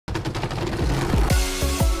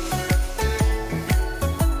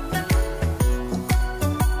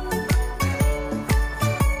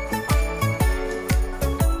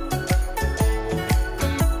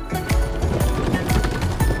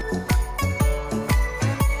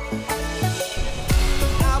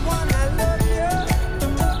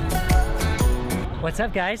What's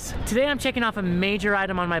up, guys? Today I'm checking off a major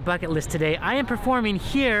item on my bucket list today. I am performing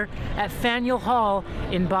here at Faneuil Hall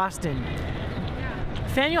in Boston.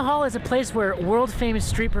 Faneuil Hall is a place where world famous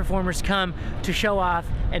street performers come to show off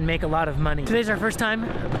and make a lot of money. Today's our first time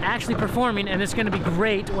actually performing and it's gonna be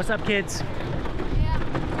great. What's up, kids?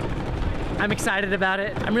 Yeah. I'm excited about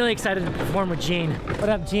it. I'm really excited to perform with Gene. What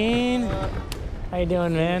up, Gene? How you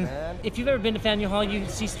doing, man? If you've ever been to Faneuil Hall, you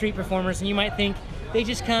see street performers and you might think they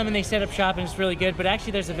just come and they set up shop and it's really good, but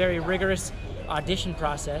actually there's a very rigorous audition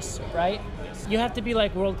process, right? You have to be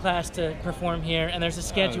like world class to perform here, and there's a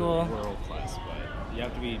schedule. World class, but you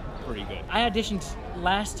have to be pretty good. I auditioned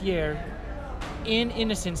last year in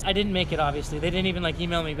Innocence. I didn't make it, obviously. They didn't even like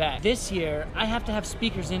email me back. This year, I have to have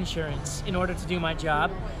speaker's insurance in order to do my job,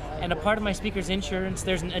 and a part of my speaker's insurance,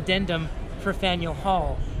 there's an addendum for Faneuil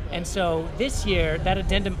Hall. And so this year, that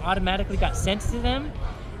addendum automatically got sent to them,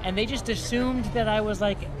 and they just assumed that I was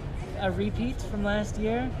like a repeat from last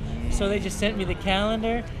year. So they just sent me the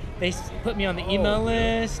calendar, they put me on the email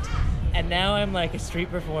list, and now I'm like a street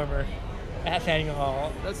performer at Faneuil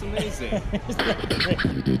Hall. That's amazing.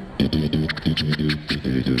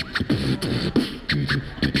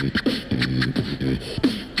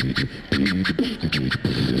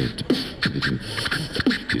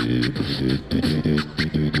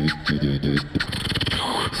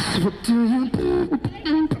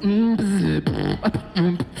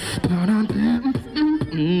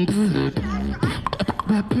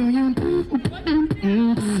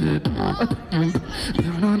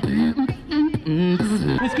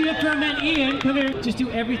 Let's get up to our man Ian. Come here. Just do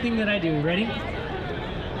everything that I do. Ready?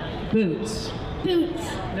 Boots. Boots.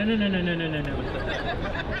 No.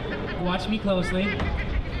 Watch me closely.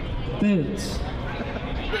 Boots.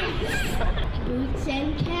 Boots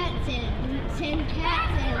and cats and boots and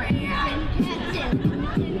cats and boots and cats and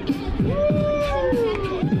boots and cats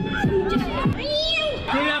and boots and cats.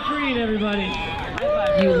 Give it up for Ian, everybody. High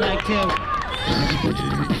five. You like to.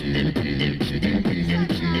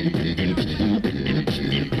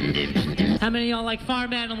 How many of y'all like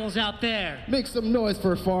farm animals out there? Make some noise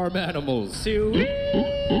for farm animals. Sue.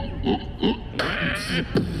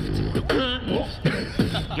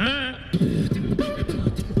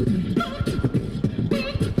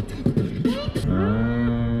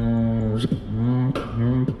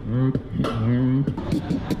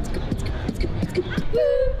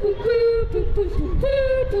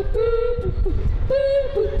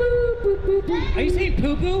 Are you saying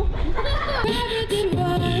poo-poo?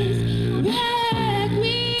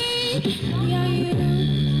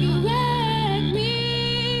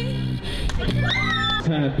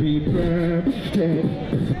 Happy birthday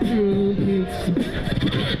to you.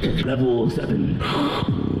 Level 7.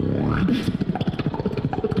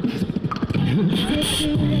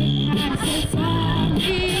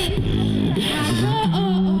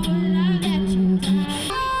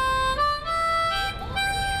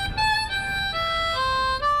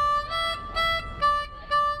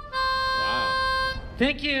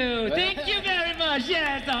 Thank you. Thank you very much.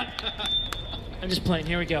 Yes. I'm just playing.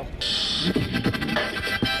 Here we go.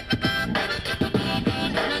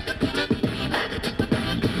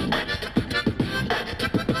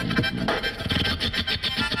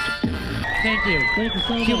 Thank you. Thank you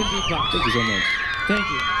so much. Cuban beatbox. Thank you so much. Thank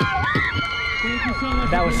you. Thank you so much.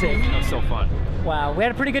 That was sick. That was so fun. Wow, we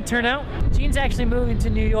had a pretty good turnout. Gene's actually moving to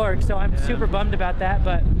New York, so I'm super bummed about that,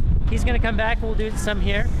 but he's gonna come back. We'll do some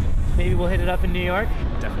here. Maybe we'll hit it up in New York.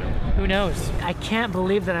 Definitely. Who knows? I can't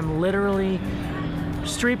believe that I'm literally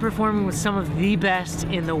street performing with some of the best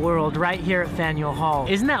in the world right here at Faneuil Hall.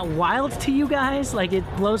 Isn't that wild to you guys? Like, it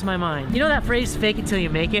blows my mind. You know that phrase, fake it till you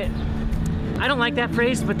make it? I don't like that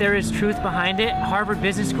phrase, but there is truth behind it. Harvard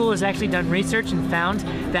Business School has actually done research and found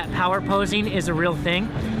that power posing is a real thing.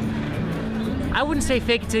 I wouldn't say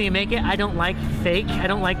fake it till you make it. I don't like fake. I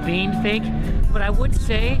don't like being fake. But I would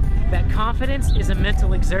say that confidence is a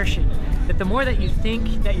mental exertion. That the more that you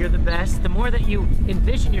think that you're the best, the more that you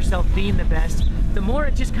envision yourself being the best, the more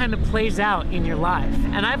it just kind of plays out in your life.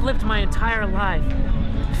 And I've lived my entire life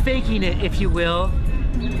faking it, if you will,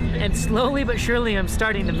 and slowly but surely I'm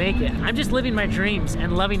starting to make it. I'm just living my dreams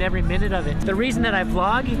and loving every minute of it. The reason that I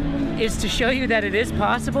vlog is to show you that it is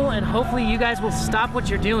possible, and hopefully you guys will stop what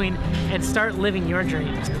you're doing and start living your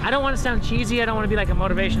dreams. I don't want to sound cheesy, I don't want to be like a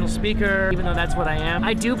motivational speaker, even though that's what I am.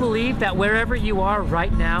 I do believe that wherever you are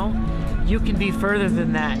right now, you can be further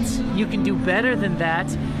than that. You can do better than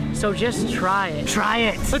that, so just try it. Try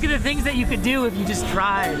it! Look at the things that you could do if you just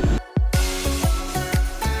tried.